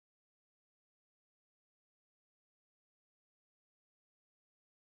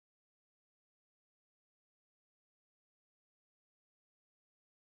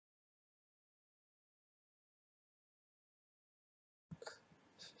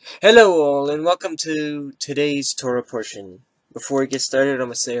Hello all, and welcome to today's Torah portion. Before we get started, I'm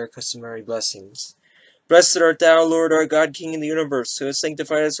going to say our customary blessings. Blessed art thou, Lord our God, King of the universe, who has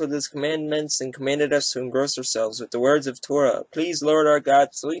sanctified us with his commandments and commanded us to engross ourselves with the words of Torah. Please, Lord our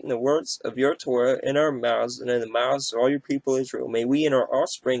God, sweeten the words of your Torah in our mouths and in the mouths of all your people Israel. May we and our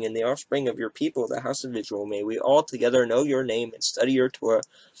offspring and the offspring of your people, the house of Israel, may we all together know your name and study your Torah.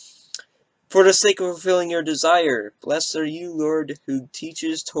 For the sake of fulfilling your desire, blessed are you, Lord, who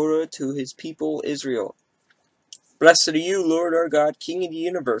teaches Torah to his people Israel. Blessed are you, Lord our God, King of the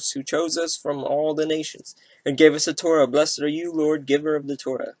universe, who chose us from all the nations, and gave us the Torah. Blessed are you, Lord, giver of the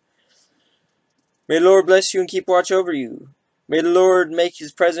Torah. May the Lord bless you and keep watch over you. May the Lord make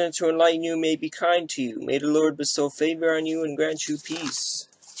his presence to enlighten you, may be kind to you. May the Lord bestow favor on you and grant you peace.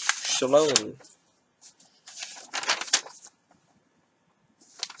 Shalom.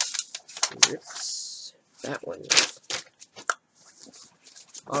 Rips that one.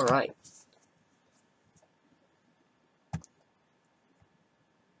 Alright.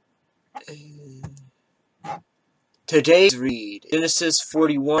 Today's read, Genesis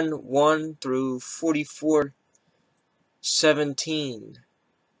 41, 1 through 44, 17.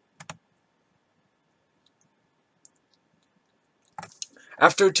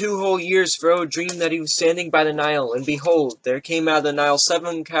 After 2 whole years, Pharaoh dreamed that he was standing by the Nile, and behold, there came out of the Nile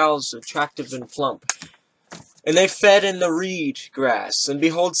 7 cows, attractive and plump. And they fed in the reed grass, and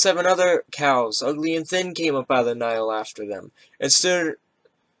behold, 7 other cows, ugly and thin, came up out of the Nile after them, and stood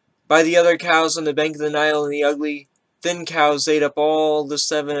by the other cows on the bank of the Nile, and the ugly, thin cows ate up all the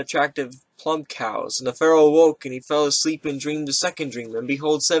 7 attractive, plump cows. And the Pharaoh awoke, and he fell asleep and dreamed a second dream. And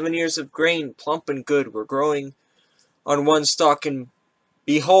behold, 7 ears of grain, plump and good, were growing on one stalk, and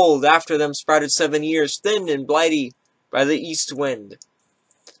behold, after them sprouted 7 ears, thin and blighty by the east wind.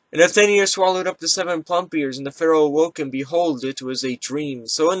 And the thin ear swallowed up the 7 plump ears, and the Pharaoh awoke, and behold, it was a dream.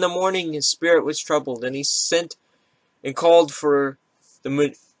 So in the morning his spirit was troubled, and he sent and called for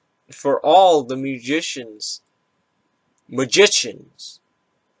all the magicians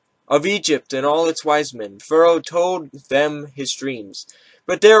of Egypt and all its wise men. Pharaoh told them his dreams,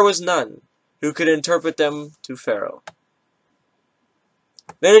 but there was none who could interpret them to Pharaoh.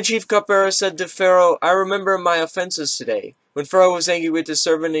 Then the chief cupbearer said to Pharaoh, I remember my offenses today, when Pharaoh was angry with his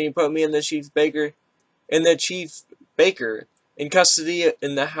servant, and he put me and the chief baker in custody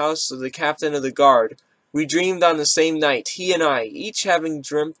in the house of the captain of the guard. We dreamed on the same night, he and I, each having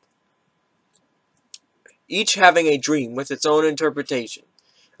a dream with its own interpretation.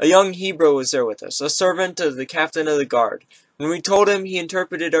 A young Hebrew was there with us, a servant of the captain of the guard. When we told him, he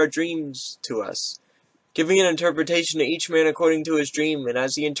interpreted our dreams to us, giving an interpretation to each man according to his dream, and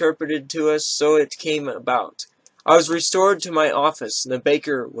as he interpreted to us, so it came about. I was restored to my office, and the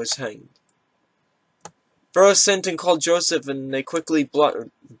baker was hanged. Pharaoh sent and called Joseph, and they quickly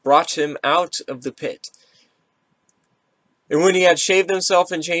brought him out of the pit. And when he had shaved himself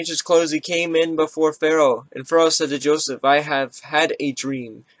and changed his clothes, he came in before Pharaoh. And Pharaoh said to Joseph, I have had a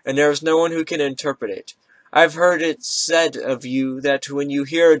dream, and there is no one who can interpret it. I have heard it said of you that when you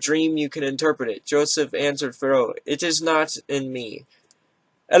hear a dream you can interpret it. Joseph answered Pharaoh, It is not in me.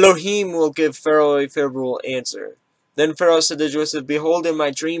 Elohim will give Pharaoh a favorable answer. Then Pharaoh said to Joseph, Behold, in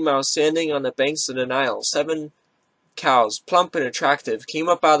my dream I was standing on the banks of the Nile. 7 cows, plump and attractive, came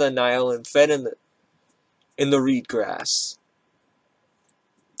up out of the Nile and fed in the reed grass.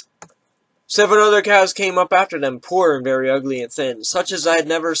 7 other cows came up after them, poor and very ugly and thin, such as I had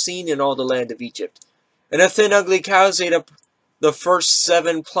never seen in all the land of Egypt. And the thin, ugly cows ate up the first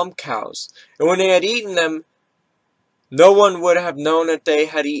 7 plump cows. And when they had eaten them, no one would have known that they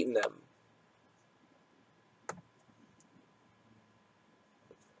had eaten them,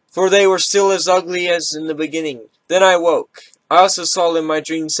 for they were still as ugly as in the beginning. Then I woke. I also saw in my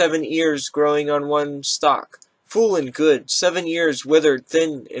dream 7 ears growing on one stalk, full and good. 7 ears withered,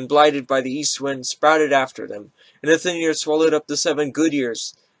 thin, and blighted by the east wind, sprouted after them. And the thin ear swallowed up the 7 good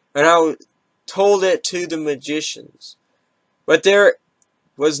ears. And I told it to the magicians, but there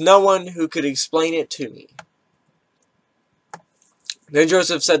was no one who could explain it to me. Then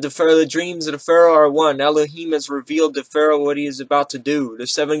Joseph said to Pharaoh, The dreams of the Pharaoh are one. Elohim has revealed to Pharaoh what he is about to do. The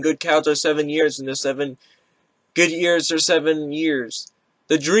 7 good cows are 7 years, and the 7 good ears are 7 years.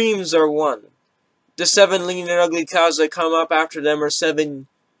 The dreams are one. The 7 lean and ugly cows that come up after them are 7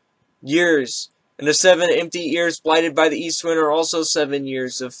 years, and the 7 empty ears blighted by the east wind are also 7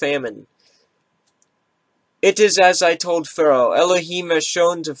 years of famine. It is as I told Pharaoh. Elohim has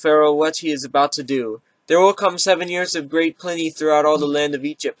shown to Pharaoh what he is about to do. There will come 7 years of great plenty throughout all the land of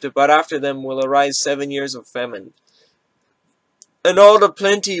Egypt, but after them will arise 7 years of famine. And all the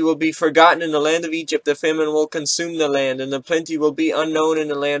plenty will be forgotten in the land of Egypt. The famine will consume the land, and the plenty will be unknown in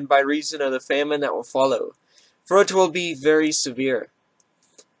the land by reason of the famine that will follow, for it will be very severe.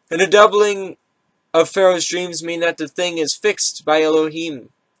 And the doubling of Pharaoh's dreams mean that the thing is fixed by Elohim,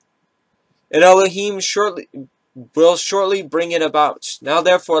 and Elohim will shortly bring it about. Now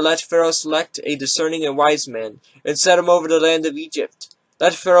therefore let Pharaoh select a discerning and wise man, and set him over the land of Egypt.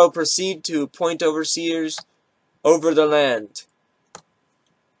 Let Pharaoh proceed to appoint overseers over the land,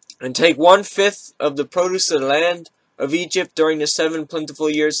 and take 1/5 of the produce of the land of Egypt during the 7 plentiful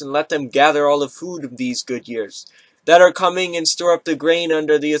years, and let them gather all the food of these good years that are coming, and store up the grain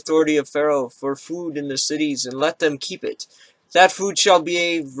under the authority of Pharaoh for food in the cities, and let them keep it. That food shall be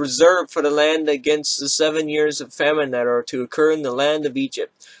a reserve for the land against the 7 years of famine that are to occur in the land of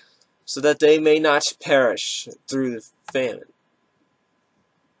Egypt, so that they may not perish through the famine.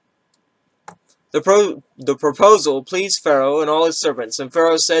 The proposal pleased Pharaoh and all his servants, and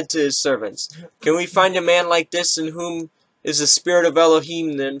Pharaoh said to his servants, "Can we find a man like this in whom is the spirit of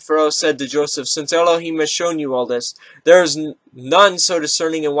Elohim?" Then Pharaoh said to Joseph, "Since Elohim has shown you all this, there is none so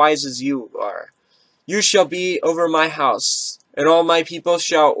discerning and wise as you are. You shall be over my house, and all my people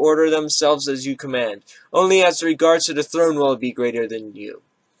shall order themselves as you command. Only as regards to the throne will it be greater than you."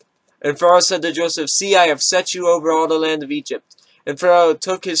 And Pharaoh said to Joseph, "See, I have set you over all the land of Egypt." And Pharaoh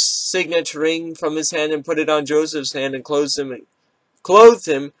took his signet ring from his hand and put it on Joseph's hand, and clothed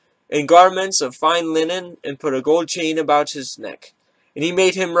him in garments of fine linen, and put a gold chain about his neck. And he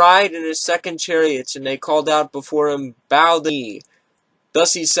made him ride in his second chariot, and they called out before him, "Bow the knee."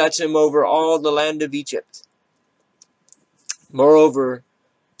 Thus he set him over all the land of Egypt. Moreover,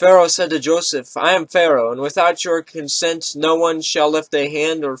 Pharaoh said to Joseph, "I am Pharaoh, and without your consent no one shall lift a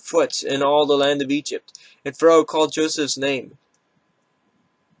hand or foot in all the land of Egypt." And Pharaoh called Joseph's name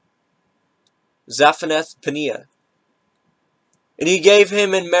Zaphenath-Paneah. And he gave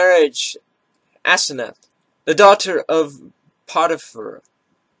him in marriage Asenath, the daughter of Potiphar,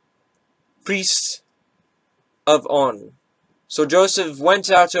 priest of On. So Joseph went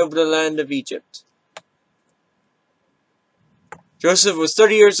out over the land of Egypt. Joseph was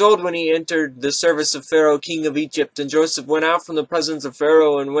 30 years old when he entered the service of Pharaoh, king of Egypt. And Joseph went out from the presence of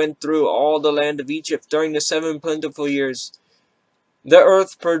Pharaoh and went through all the land of Egypt during the 7 plentiful years. The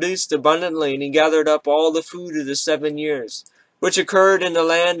earth produced abundantly, and he gathered up all the food of the 7 years, which occurred in the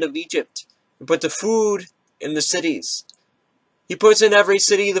land of Egypt, and put the food in the cities. He put in every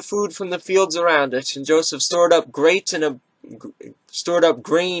city the food from the fields around it, and Joseph stored up grain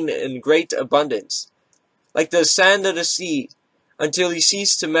in great abundance, like the sand of the sea, until he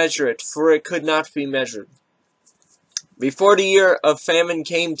ceased to measure it, for it could not be measured. Before the year of famine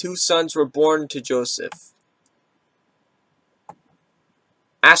came, 2 sons were born to Joseph.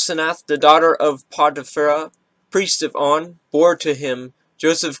 Asenath, the daughter of Potiphar, priest of On, bore to him.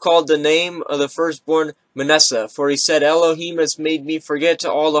 Joseph called the name of the firstborn Manasseh, for he said, "Elohim has made me forget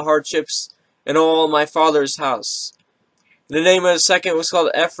all the hardships in all my father's house." And the name of the second was called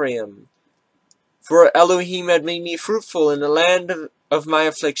Ephraim, for Elohim had made me fruitful in the land of my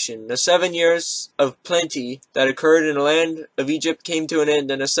affliction. The 7 years of plenty that occurred in the land of Egypt came to an end,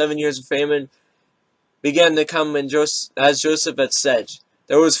 and the 7 years of famine began to come, as Joseph had said.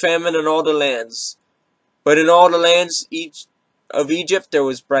 There was famine in all the lands, but in all the lands of Egypt there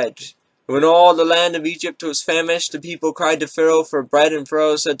was bread. And when all the land of Egypt was famished, the people cried to Pharaoh for bread, and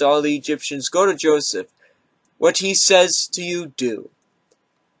Pharaoh said to all the Egyptians, "Go to Joseph. What he says to you, do."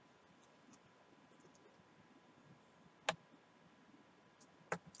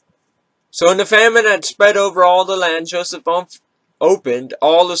 So when the famine had spread over all the land, Joseph opened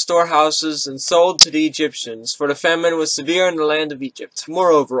all the storehouses and sold to the Egyptians, for the famine was severe in the land of Egypt.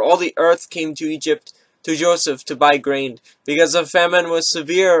 Moreover, all the earth came to Egypt to Joseph to buy grain, because the famine was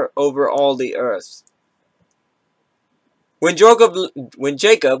severe over all the earth. When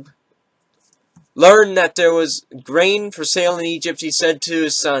Jacob learned that there was grain for sale in Egypt, he said to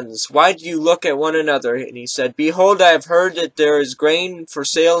his sons, "Why do you look at one another?" And he said, "Behold, I have heard that there is grain for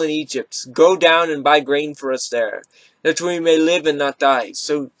sale in Egypt. Go down and buy grain for us there, that we may live and not die."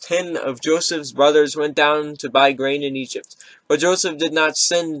 So 10 of Joseph's brothers went down to buy grain in Egypt. But Joseph did not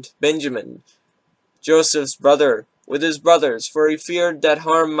send Benjamin, Joseph's brother, with his brothers, for he feared that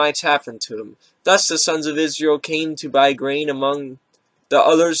harm might happen to him. Thus the sons of Israel came to buy grain among the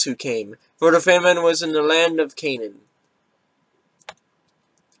others who came, for the famine was in the land of Canaan.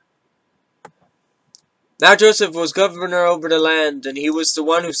 Now Joseph was governor over the land, and he was the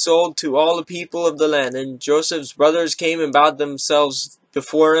one who sold to all the people of the land. And Joseph's brothers came and bowed themselves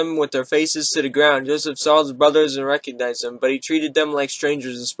before him with their faces to the ground. Joseph saw his brothers and recognized them, but he treated them like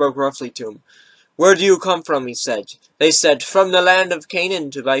strangers and spoke roughly to them. Where do you come from? He said. They said, From the land of Canaan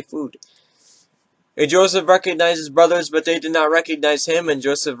to buy food. And Joseph recognized his brothers, but they did not recognize him, and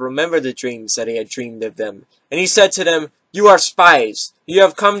Joseph remembered the dreams that he had dreamed of them. And he said to them, You are spies. You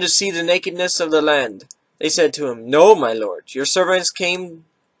have come to see the nakedness of the land. They said to him, No, my lord. Your servants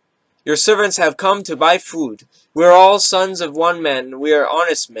have come to buy food. We are all sons of one man. We are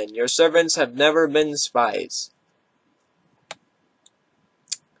honest men. Your servants have never been spies.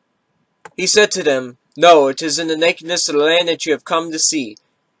 He said to them, No, it is in the nakedness of the land that you have come to see.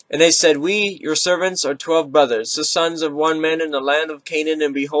 And they said, We, your servants, are 12 brothers, the sons of one man in the land of Canaan,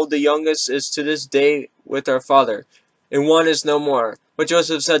 and behold, the youngest is to this day with our father, and one is no more. But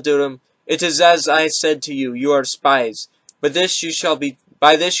Joseph said to them, It is as I said to you, you are spies. But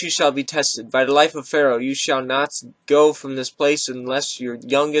by this you shall be tested. By the life of Pharaoh, you shall not go from this place unless your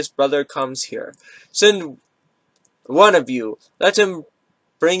youngest brother comes here. Send one of you, let him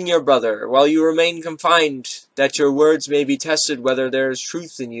bring your brother, while you remain confined, that your words may be tested whether there is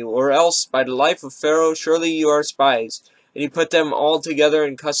truth in you, or else, by the life of Pharaoh, surely you are spies. And he put them all together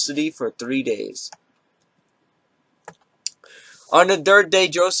in custody for 3 days. On the 3rd day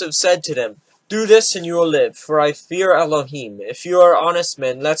Joseph said to them, Do this and you will live, for I fear Elohim. If you are honest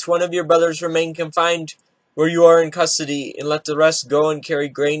men, let one of your brothers remain confined where you are in custody, and let the rest go and carry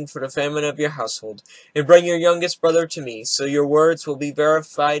grain for the famine of your household. And bring your youngest brother to me, so your words will be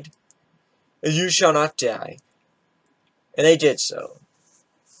verified, and you shall not die. And they did so.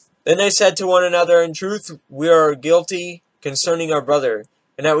 Then they said to one another, In truth, we are guilty concerning our brother,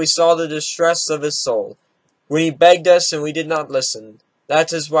 and that we saw the distress of his soul, when he begged us, and we did not listen.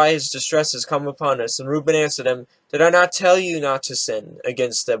 That is why his distress has come upon us. And Reuben answered him, Did I not tell you not to sin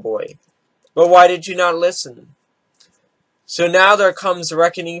against the boy? But why did you not listen? So now there comes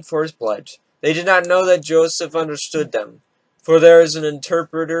reckoning for his blood. They did not know that Joseph understood them, for there is an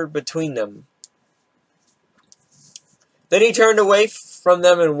interpreter between them. Then he turned away from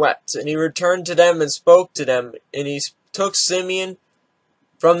them and wept, and he returned to them and spoke to them, and he took Simeon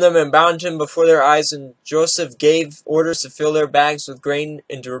from them and bound him before their eyes, and Joseph gave orders to fill their bags with grain,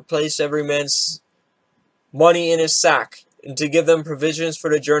 and to replace every man's money in his sack, and to give them provisions for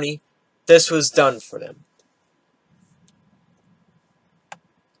the journey. This was done for them.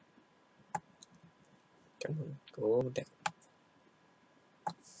 Go down.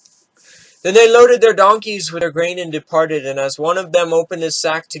 Then they loaded their donkeys with their grain and departed, and as one of them opened his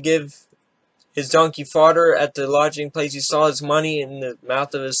sack to give his donkey fodder at the lodging place, he saw his money in the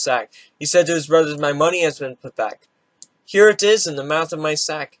mouth of his sack. He said to his brothers, My money has been put back. Here it is in the mouth of my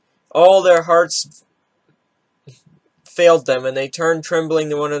sack. All their hearts failed them, and they turned trembling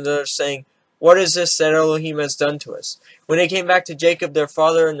to one another, saying, What is this that Elohim has done to us? When they came back to Jacob their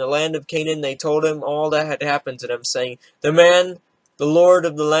father in the land of Canaan, they told him all that had happened to them, saying, The Lord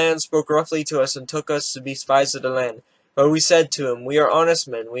of the land, spoke roughly to us and took us to be spies of the land. But we said to him, We are honest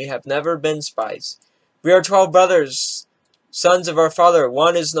men, we have never been spies. We are 12 brothers, sons of our father,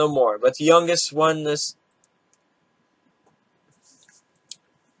 one is no more, but the youngest one is...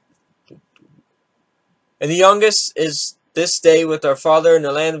 And the youngest is this day with our father in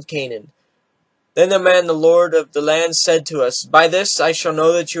the land of Canaan. Then the man, the Lord of the land, said to us, By this I shall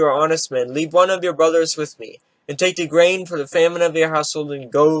know that you are honest men. Leave one of your brothers with me, and take the grain for the famine of your household,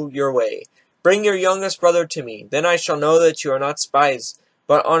 and go your way. Bring your youngest brother to me. Then I shall know that you are not spies,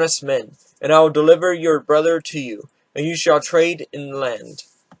 but honest men. And I will deliver your brother to you, and you shall trade in the land.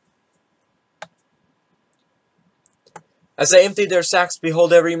 As they emptied their sacks,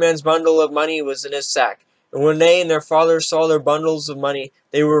 behold, every man's bundle of money was in his sack. And when they and their father saw their bundles of money,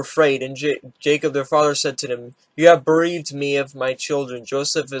 they were afraid. And Jacob their father said to them, You have bereaved me of my children.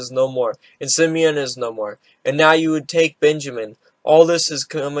 Joseph is no more, and Simeon is no more. And now you would take Benjamin. All this has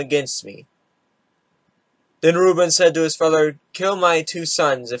come against me. Then Reuben said to his father, Kill my 2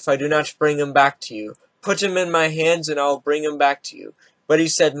 sons, if I do not bring them back to you. Put him in my hands, and I will bring him back to you. But he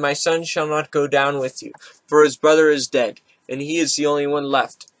said, My son shall not go down with you, for his brother is dead, and he is the only one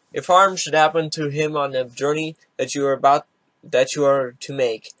left. If harm should happen to him on the journey that you are to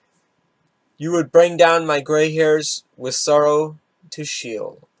make, you would bring down my gray hairs with sorrow to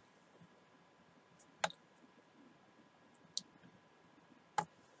Sheol.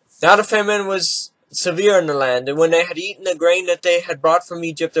 Now the famine was severe in the land, and when they had eaten the grain that they had brought from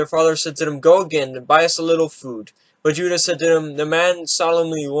Egypt, their father said to them, Go again, and buy us a little food. But Judah said to him, The man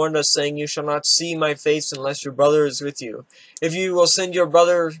solemnly warned us, saying, You shall not see my face unless your brother is with you. If you will send your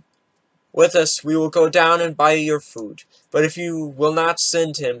brother with us, we will go down and buy your food. But if you will not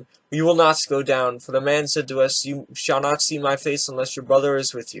send him, we will not go down. For the man said to us, You shall not see my face unless your brother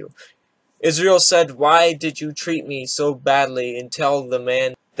is with you. Israel said, Why did you treat me so badly? And tell the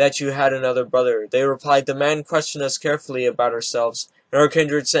man, that you had another brother. They replied, the man questioned us carefully about ourselves and our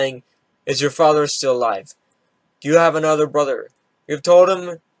kindred, saying, is your father still alive? Do you have another brother? We have told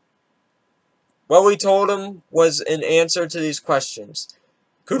him. What we told him was in answer to these questions.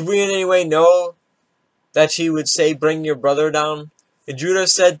 Could we in any way know that he would say, bring your brother down? And Judah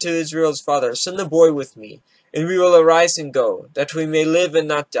said to Israel's father, send the boy with me, and we will arise and go, that we may live and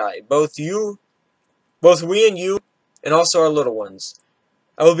not die, both we and you, and also our little ones.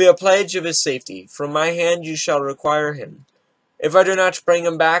 I will be a pledge of his safety. From my hand you shall require him. If I do not bring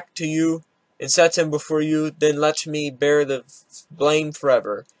him back to you and set him before you, then let me bear the blame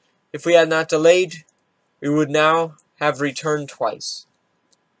forever. If we had not delayed, we would now have returned twice.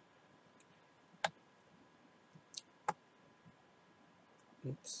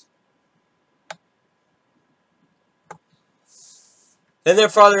 Then their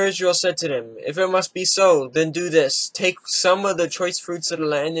father Israel said to them, if it must be so, then do this. Take some of the choice fruits of the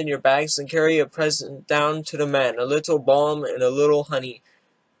land in your bags, and carry a present down to the man, a little balm and a little honey,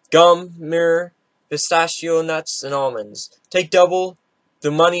 gum, myrrh, pistachio nuts, and almonds. Take double the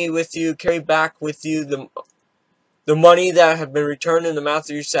money with you. Carry back with you the money that had been returned in the mouth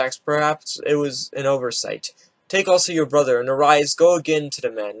of your sacks. Perhaps it was an oversight. Take also your brother, and arise, go again to the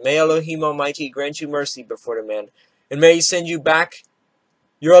man. May Elohim Almighty grant you mercy before the man, and may he send you back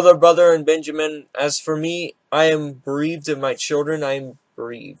your other brother and Benjamin. As for me, I am bereaved of my children. I am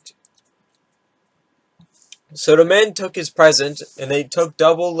bereaved. So the men took his present, and they took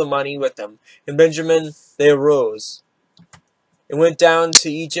double the money with them. And Benjamin, they arose and went down to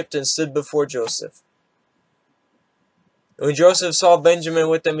Egypt and stood before Joseph. And when Joseph saw Benjamin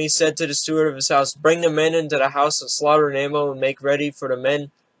with them, he said to the steward of his house, bring the men into the house and slaughter an animal and make ready, for the men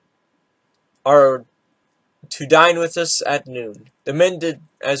are to dine with us at noon. The men did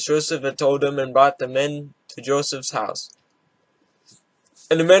as Joseph had told them, and brought the men to Joseph's house.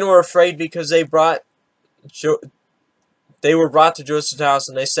 And the men were afraid, because they were brought to Joseph's house,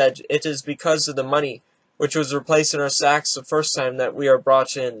 and they said, it is because of the money which was replaced in our sacks the first time that we are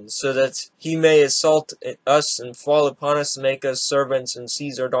brought in, so that he may assault us and fall upon us and make us servants and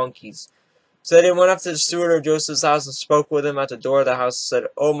seize our donkeys. So they went up to the steward of Joseph's house and spoke with him at the door of the house and said,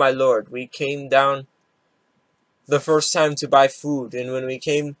 O my lord, we came down the first time to buy food, and when we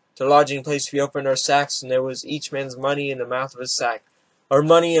came to the lodging place we opened our sacks, and there was each man's money in the mouth of his sack, our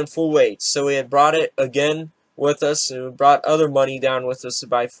money in full weight. So we had brought it again with us, and we brought other money down with us to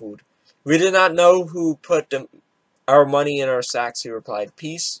buy food. We did not know who put our money in our sacks, he replied.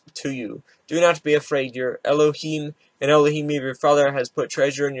 Peace to you. Do not be afraid. Your Elohim and Elohim of your father has put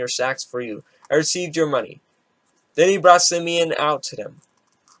treasure in your sacks for you. I received your money. Then he brought Simeon out to them.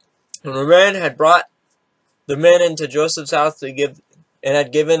 When the man had brought the men into Joseph's house to give, and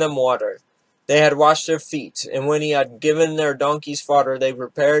had given them water, they had washed their feet, and when he had given their donkeys fodder, they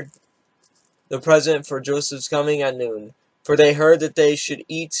prepared the present for Joseph's coming at noon, for they heard that they should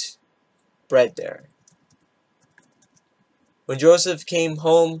eat bread there. When Joseph came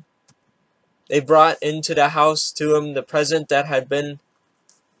home, they brought into the house to him the present that had been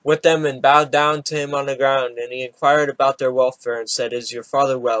with them, and bowed down to him on the ground. And he inquired about their welfare, and said, is your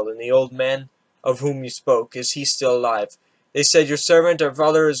father well? And the old man of whom you spoke, is he still alive? They said, your servant, our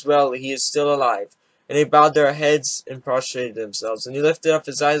father, is well, he is still alive. And they bowed their heads and prostrated themselves. And he lifted up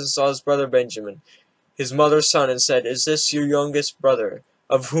his eyes and saw his brother Benjamin, his mother's son, and said, is this your youngest brother,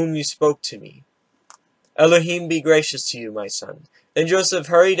 of whom you spoke to me? Elohim be gracious to you, my son. Then Joseph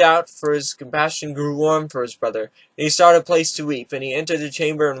hurried out, for his compassion grew warm for his brother, and he sought a place to weep, and he entered the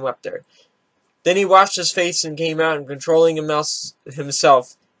chamber and wept there. Then he washed his face and came out, and controlling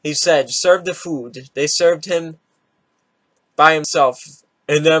himself, he said, serve the food. They served him by himself,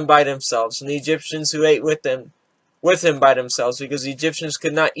 and them by themselves, and the Egyptians who ate with him by themselves, because the Egyptians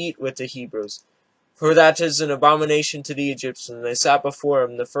could not eat with the Hebrews. For that is an abomination to the Egyptians. And they sat before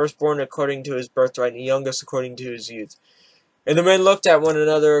him, the firstborn according to his birthright, and the youngest according to his youth. And the men looked at one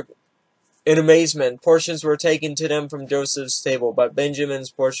another in amazement. Portions were taken to them from Joseph's table, but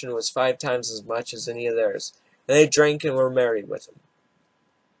Benjamin's portion was 5 times as much as any of theirs. And they drank and were merry with him.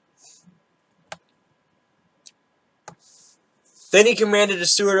 Then he commanded the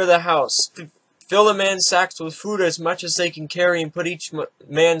steward of the house, fill the man's sacks with food as much as they can carry, and put each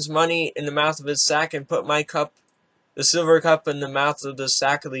man's money in the mouth of his sack, and put my cup, the silver cup, in the mouth of the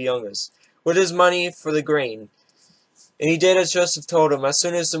sack of the youngest, with his money for the grain. And he did as Joseph told him. As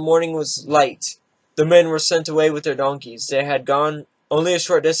soon as the morning was light, the men were sent away with their donkeys. They had gone only a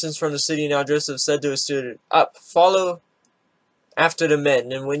short distance from the city. Now Joseph said to his steward, up, follow after the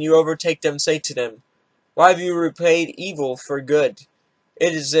men, and when you overtake them, say to them, why have you repaid evil for good?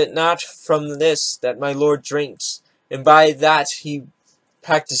 Is it not from this that my Lord drinks, and by that he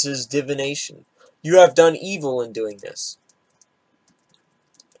practices divination. You have done evil in doing this.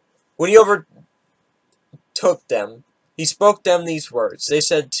 When he overtook them, he spoke them these words. They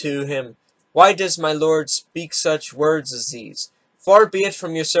said to him, "Why does my Lord speak such words as these? Far be it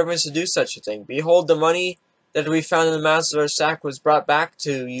from your servants to do such a thing. Behold, the money that we found in the mouths of our sack was brought back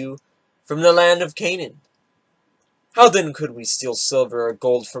to you from the land of Canaan. How then could we steal silver or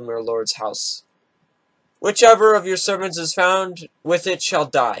gold from your Lord's house? Whichever of your servants is found with it shall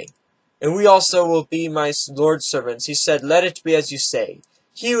die, and we also will be my Lord's servants." He said, "Let it be as you say.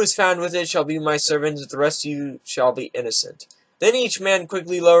 He who is found with it shall be my servant, and the rest of you shall be innocent." Then each man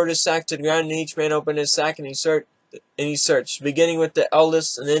quickly lowered his sack to the ground, and each man opened his sack, and he searched, beginning with the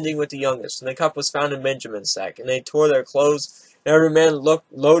eldest and ending with the youngest. And the cup was found in Benjamin's sack, and they tore their clothes, and every man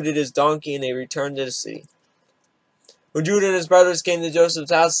loaded his donkey, and they returned to the city. When Judah and his brothers came to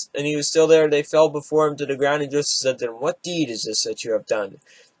Joseph's house, and he was still there, they fell before him to the ground, and Joseph said to them, "What deed is this that you have done?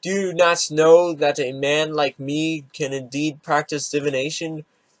 Do you not know that a man like me can indeed practice divination?"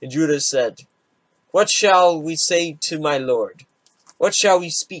 And Judah said, "What shall we say to my Lord? What shall we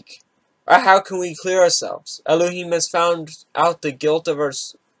speak? Or how can we clear ourselves? Elohim has found out the guilt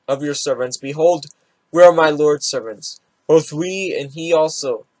of your servants. Behold, we are my Lord's servants, both we and he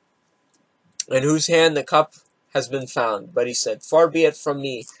also, in whose hand the cup has been found." But he said, "Far be it from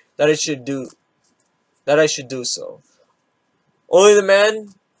me that I should do so. Only the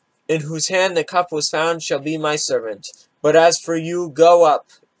man in whose hand the cup was found shall be my servant. But as for you, go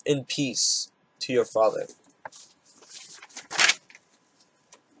up in peace to your father."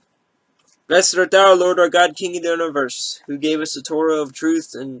 Blessed art thou, Lord our God, King of the universe, who gave us the Torah of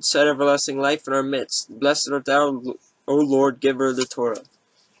truth and set everlasting life in our midst. Blessed art thou, O Lord, giver of the Torah.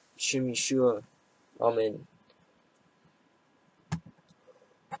 Shem Yeshua. Amen.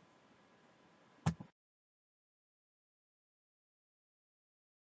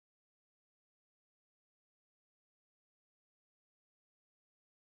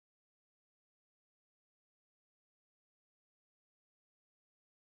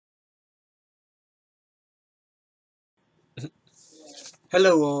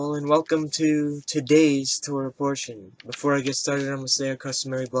 Hello all, and welcome to today's Torah portion. Before I get started, I'm going to say our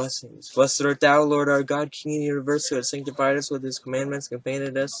customary blessings. Blessed art thou, Lord our God, King of the universe, who has sanctified us with his commandments, and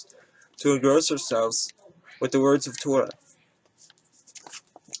commanded us to engross ourselves with the words of Torah.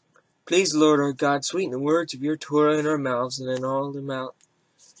 Please, Lord our God, sweeten the words of your Torah in our mouths and in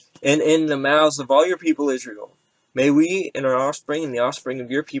the mouths of all your people Israel. May we and our offspring and the offspring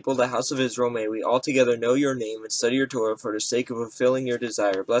of your people, the house of Israel, may we altogether know your name and study your Torah for the sake of fulfilling your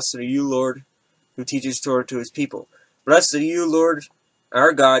desire. Blessed are you, Lord, who teaches Torah to his people. Blessed are you, Lord,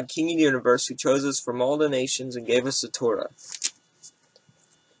 our God, King of the universe, who chose us from all the nations and gave us the Torah.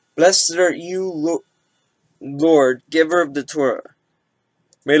 Blessed are you, Lord, giver of the Torah.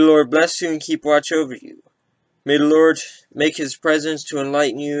 May the Lord bless you and keep watch over you. May the Lord make his presence to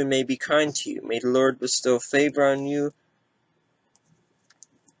enlighten you and may be kind to you. May the Lord bestow favor on you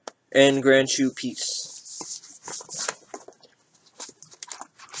and grant you peace.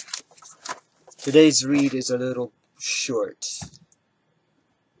 Today's read is a little short.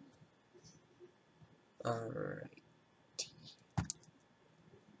 Alright.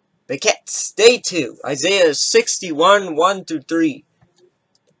 Miketz, Day 2, Isaiah 61, 1-3.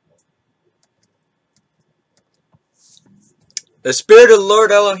 The Spirit of the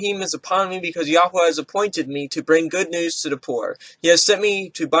Lord Elohim is upon me, because Yahweh has appointed me to bring good news to the poor. He has sent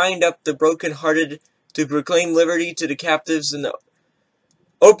me to bind up the brokenhearted, to proclaim liberty to the captives, and the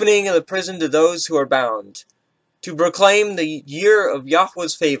opening of the prison to those who are bound, to proclaim the year of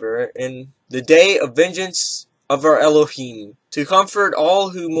Yahweh's favor, and the day of vengeance of our Elohim, to comfort all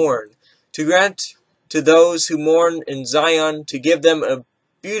who mourn, to grant to those who mourn in Zion, to give them a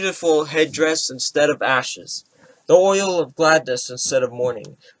beautiful headdress instead of ashes, the oil of gladness instead of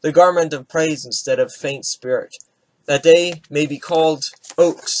mourning, the garment of praise instead of faint spirit, that they may be called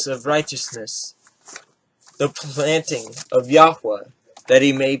oaks of righteousness, the planting of Yahweh, that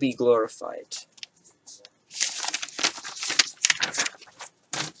he may be glorified.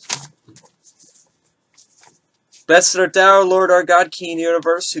 Blessed art thou, Lord our God, King of the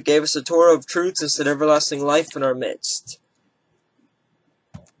universe, who gave us the Torah of truth and set everlasting life in our midst.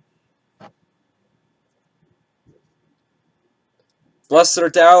 Blessed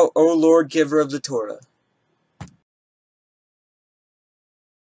art thou, O Lord, giver of the Torah.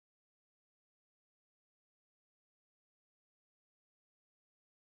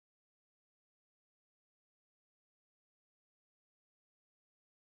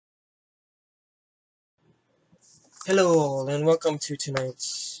 Hello all, and welcome to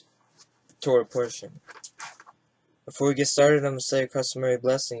tonight's Torah portion. Before we get started, I'm going to say a customary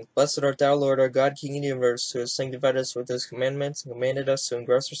blessing. Blessed art thou, Lord our God, King of the universe, who has sanctified us with his commandments and commanded us to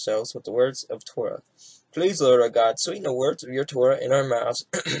engross ourselves with the words of Torah. Please, Lord our God, sweeten the words of your Torah in our mouths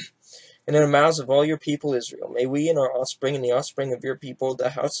and in the mouths of all your people Israel. May we and our offspring and the offspring of your people, the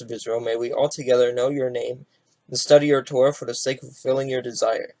house of Israel, may we all together know your name and study your Torah for the sake of fulfilling your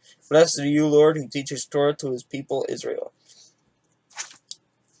desire. Blessed are you, Lord, who teaches Torah to his people Israel.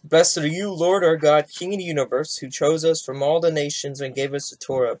 Blessed are you, Lord our God, King of the universe, who chose us from all the nations and gave us the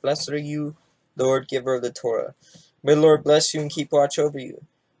Torah. Blessed are you, Lord, giver of the Torah. May the Lord bless you and keep watch over you.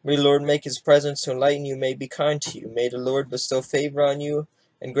 May the Lord make his presence to enlighten you, may be kind to you. May the Lord bestow favor on you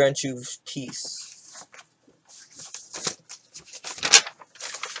and grant you peace.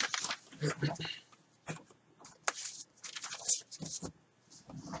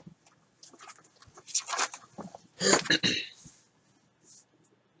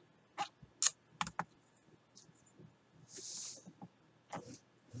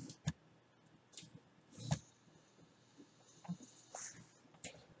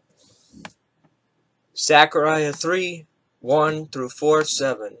 Zechariah 3, 1 through 4,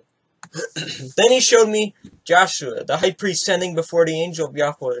 7. Then he showed me Joshua, the high priest, standing before the angel of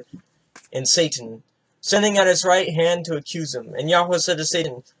Yahweh, and Satan, standing at his right hand to accuse him. And Yahweh said to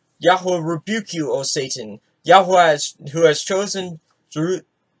Satan, Yahweh rebuke you, O Satan. Yahweh who has chosen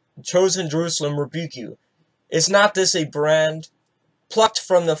Jerusalem rebuke you. Is not this a brand plucked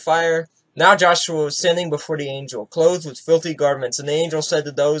from the fire? Now Joshua was standing before the angel, clothed with filthy garments, and the angel said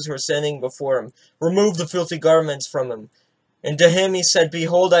to those who were standing before him, remove the filthy garments from him. And to him he said,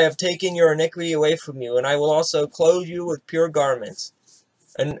 behold, I have taken your iniquity away from you, and I will also clothe you with pure garments.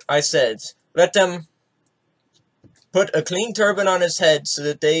 And I said, let them put a clean turban on his head. So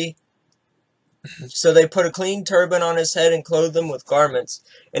they put a clean turban on his head and clothed him with garments.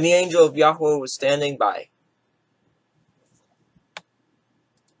 And the angel of Yahweh was standing by.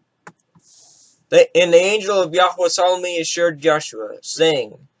 And the angel of Yahweh solemnly assured Joshua,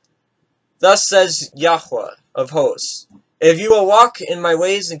 saying, thus says Yahweh of hosts, if you will walk in my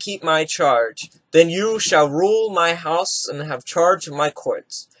ways and keep my charge, then you shall rule my house and have charge of my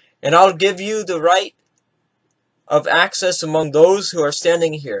courts. And I'll give you the right of access among those who are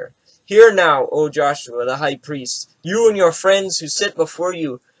standing here. Hear now, O Joshua the high priest, you and your friends who sit before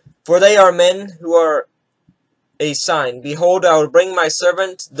you, for they are men who are a sign. Behold, I will bring my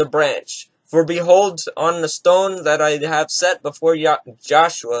servant the branch. For behold, on the stone that I have set before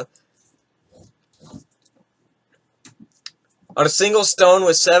Joshua, on a single stone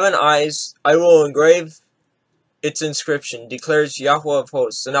with 7 eyes, I will engrave its inscription, declares Yahweh of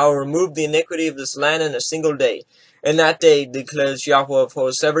hosts, and I will remove the iniquity of this land in a single day. In that day, declares Yahweh of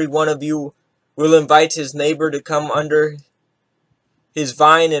hosts, every one of you will invite his neighbor to come under his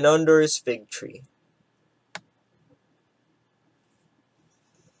vine and under his fig tree.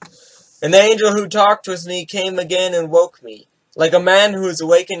 And the angel who talked with me came again and woke me, like a man who is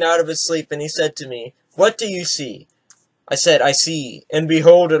awakened out of his sleep, and he said to me, what do you see? I said, I see, and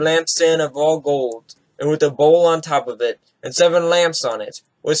behold, a lampstand of all gold, and with a bowl on top of it, and 7 lamps on it,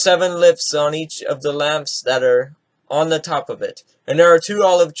 with 7 lips on each of the lamps that are on the top of it. And there are 2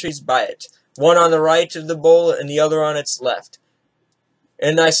 olive trees by it, one on the right of the bowl, and the other on its left.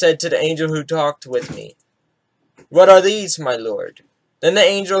 And I said to the angel who talked with me, what are these, my lord? Then the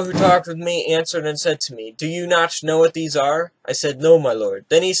angel who talked with me answered and said to me, do you not know what these are? I said, no, my lord.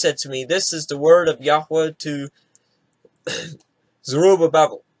 Then he said to me, this is the word of Yahweh to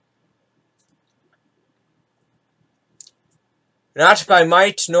Zerubbabel. Not by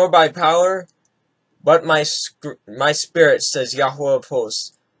might nor by power, but my spirit, says Yahweh of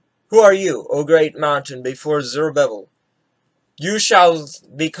hosts. Who are you, O great mountain, before Zerubbabel? You shall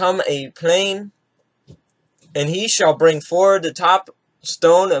become a plain, and he shall bring forward the top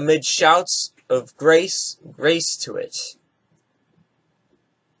stone amid shouts of grace to it.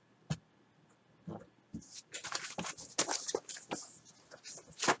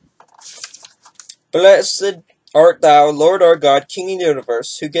 Blessed art thou, Lord our God, King of the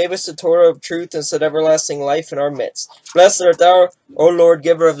universe, who gave us the Torah of truth and set everlasting life in our midst. Blessed art thou, O Lord,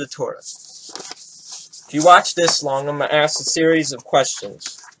 giver of the Torah. If you watch this long, I'm going to ask a series of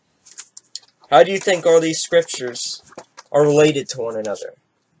questions. How do you think all these scriptures are related to one another?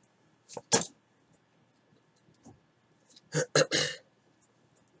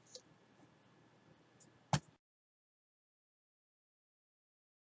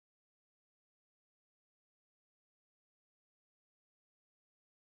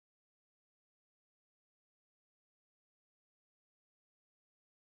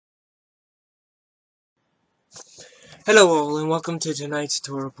 Hello all, and welcome to tonight's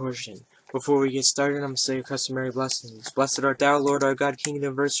Torah portion. Before we get started, I'm going to say your customary blessings. Blessed art thou, Lord our God, King of the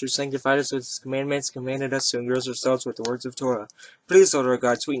universe, who sanctified us with his commandments, commanded us to engross ourselves with the words of Torah. Please, Lord our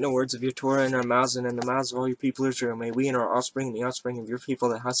God, sweeten the words of your Torah in our mouths and in the mouths of all your people Israel. May we and our offspring and the offspring of your people,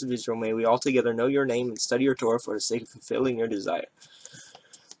 the house of Israel, may we altogether know your name and study your Torah for the sake of fulfilling your desire.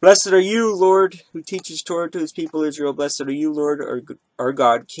 Blessed are you, Lord, who teaches Torah to his people Israel. Blessed are you, Lord, our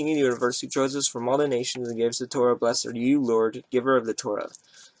God, King of the universe, who chose us from all the nations and gives the Torah. Blessed are you, Lord, giver of the Torah.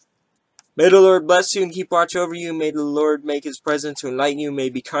 May the Lord bless you and keep watch over you. May the Lord make his presence to enlighten you. May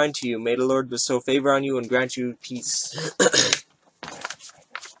be kind to you. May the Lord bestow favor on you and grant you peace.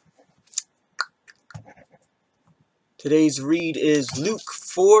 Today's read is Luke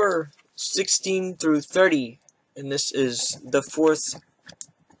 4:16 through 30. And this is the fourth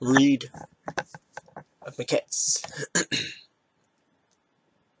read of Miketz.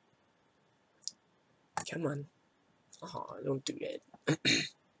 Come on. Oh, don't do that.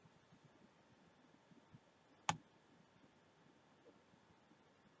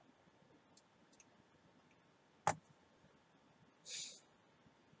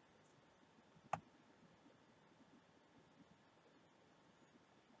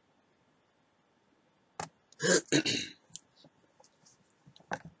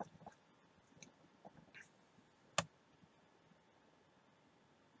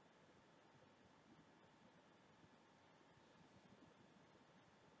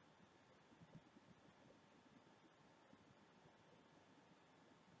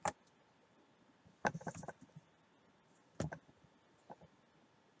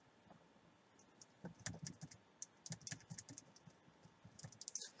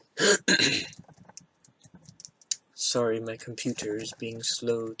 Sorry, my computer is being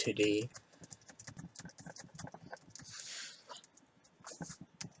slow today.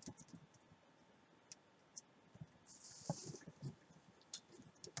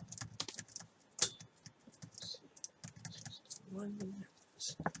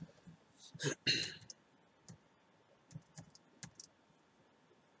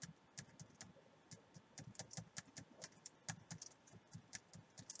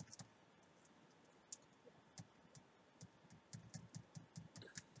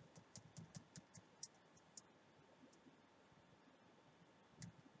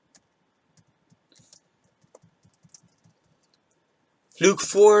 Luke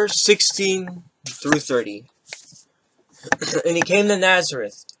 4:16 through 30. And he came to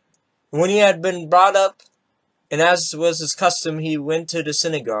Nazareth. When he had been brought up, and as was his custom, he went to the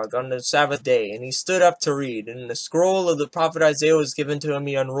synagogue on the Sabbath day, and he stood up to read. And the scroll of the prophet Isaiah was given to him.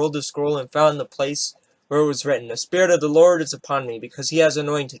 He unrolled the scroll and found the place where it was written, "The Spirit of the Lord is upon me, because he has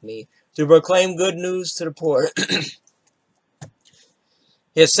anointed me to proclaim good news to the poor.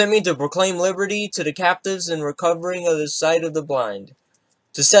 He has sent me to proclaim liberty to the captives and recovering of the sight of the blind,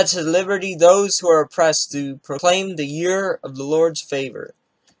 to set at liberty those who are oppressed, to proclaim the year of the Lord's favor."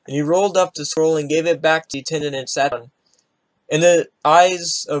 And he rolled up the scroll and gave it back to the attendant and sat down. And the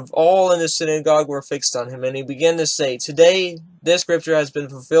eyes of all in the synagogue were fixed on him. And he began to say, "Today this scripture has been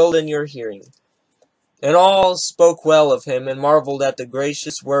fulfilled in your hearing." And all spoke well of him and marveled at the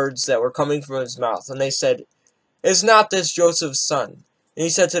gracious words that were coming from his mouth. And they said, "Is not this Joseph's son?" And he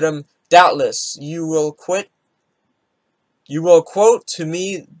said to them, "Doubtless you will quote to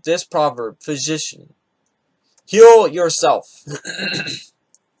me this proverb, 'Physician, heal yourself.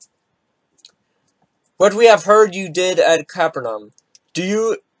 What we have heard you did at Capernaum, do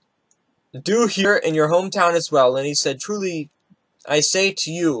you do here in your hometown as well?" And he said, "Truly I say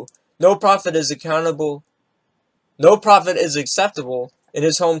to you, no prophet is acceptable in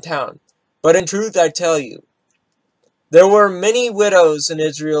his hometown. But in truth I tell you, there were many widows in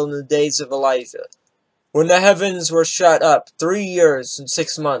Israel in the days of Elijah, when the heavens were shut up 3 years and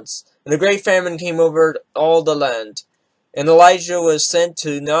 6 months, and a great famine came over all the land. And Elijah was sent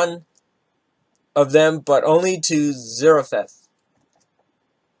to none of them, but only to Zarephath,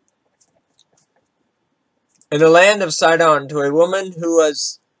 in the land of Sidon, to a woman who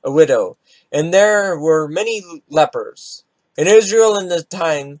was a widow. And there were many lepers in Israel in the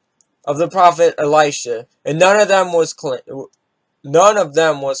time of the prophet Elisha, and none of them was cleansed,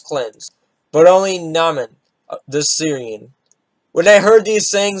 but only Naaman the Syrian. When they heard these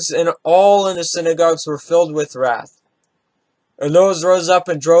things, and all in the synagogues were filled with wrath. And those rose up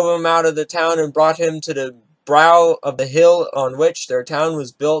and drove him out of the town, and brought him to the brow of the hill on which their town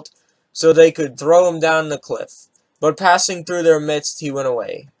was built, so they could throw him down the cliff. But passing through their midst, he went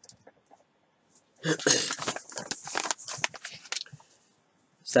away.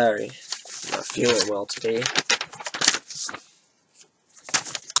 Sorry, I'm not feeling well today.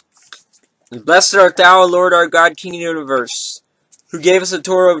 Blessed art thou, Lord our God, King of the universe, who gave us a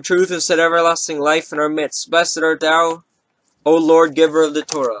Torah of truth and set everlasting life in our midst. Blessed art thou, O Lord, giver of the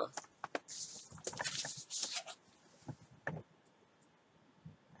Torah.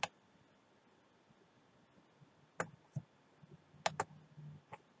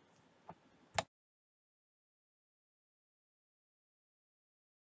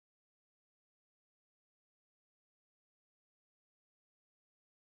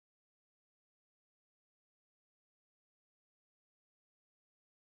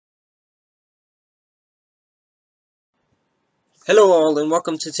 Hello all, and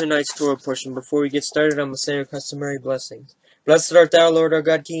welcome to tonight's Torah portion. Before we get started, I'm going to say our customary blessings. Blessed art thou, Lord our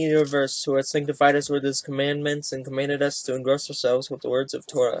God, King of the universe, who hast sanctified us with his commandments, and commanded us to engross ourselves with the words of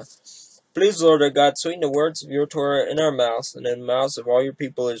Torah. Please, Lord our God, sweeten the words of your Torah in our mouths, and in the mouths of all your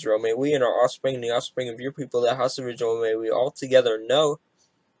people Israel. May we and our offspring, and the offspring of your people, the house of Israel, may we all together know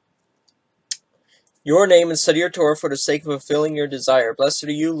your name and study your Torah for the sake of fulfilling your desire. Blessed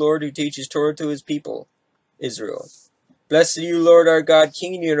are you, Lord, who teaches Torah to his people, Israel. Blessed are you, Lord our God,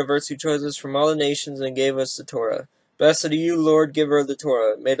 King of the universe, who chose us from all the nations and gave us the Torah. Blessed are you, Lord, giver of the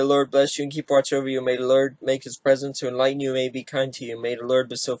Torah. May the Lord bless you and keep watch over you. May the Lord make his presence to enlighten you, may be kind to you. May the Lord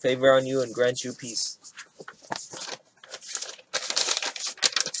bestow favor on you and grant you peace.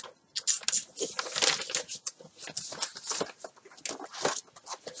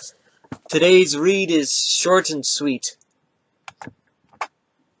 Today's read is short and sweet.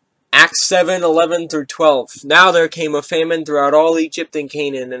 Acts 7:11-12. Now there came a famine throughout all Egypt and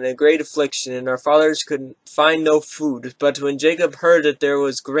Canaan, and a great affliction, and our fathers could find no food. But when Jacob heard that there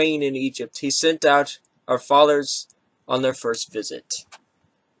was grain in Egypt, he sent out our fathers on their first visit.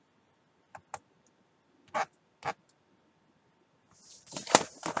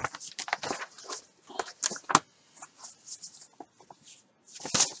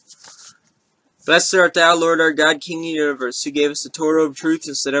 Blessed art thou, Lord our God, King of the universe, who gave us the Torah of truth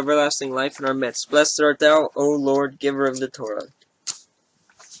and set everlasting life in our midst. Blessed art thou, O Lord, giver of the Torah.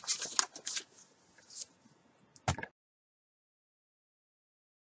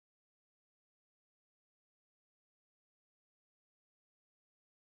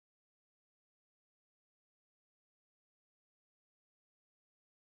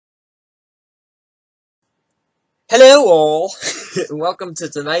 Hello all, and welcome to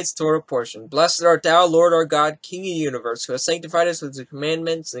tonight's Torah portion. Blessed art thou, Lord our God, King of the universe, who has sanctified us with the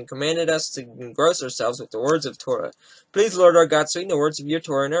commandments and commanded us to engross ourselves with the words of Torah. Please, Lord our God, sweeten the words of your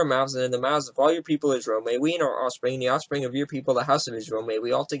Torah in our mouths and in the mouths of all your people Israel. May we and our offspring, the offspring of your people, the house of Israel, may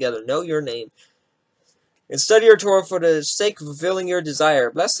we altogether know your name and study your Torah for the sake of fulfilling your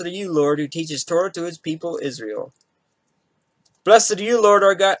desire. Blessed are you, Lord, who teaches Torah to his people Israel. Blessed are you, Lord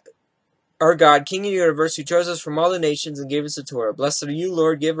our God, King of the universe, who chose us from all the nations and gave us the Torah. Blessed are you,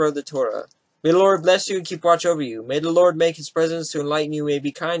 Lord, giver of the Torah. May the Lord bless you and keep watch over you. May the Lord make his presence to enlighten you, may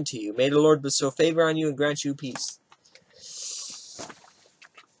be kind to you. May the Lord bestow favor on you and grant you peace.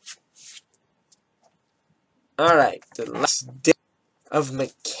 Alright, the last day of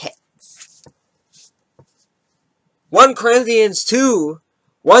Miketz. 1 Corinthians 2,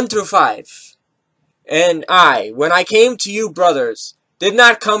 1-5. And I, when I came to you, brothers, did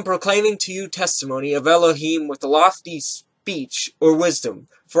not come proclaiming to you testimony of Elohim with a lofty speech or wisdom,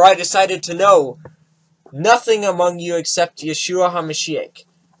 for I decided to know nothing among you except Yeshua HaMashiach,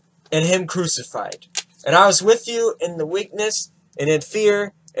 and him crucified. And I was with you in the weakness, and in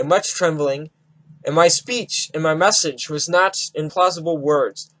fear, and much trembling, and my speech and my message was not in plausible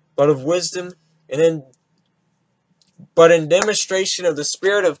words, but of wisdom, but in demonstration of the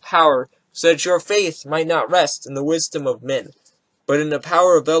Spirit of power, so that your faith might not rest in the wisdom of men, but in the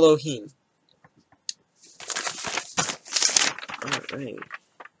power of Elohim. Alright.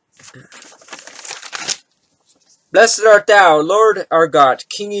 Blessed art thou, Lord our God,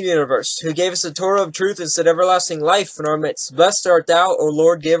 King of the universe, who gave us the Torah of truth and set everlasting life in our midst. Blessed art thou, O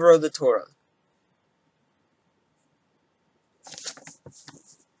Lord, giver of the Torah.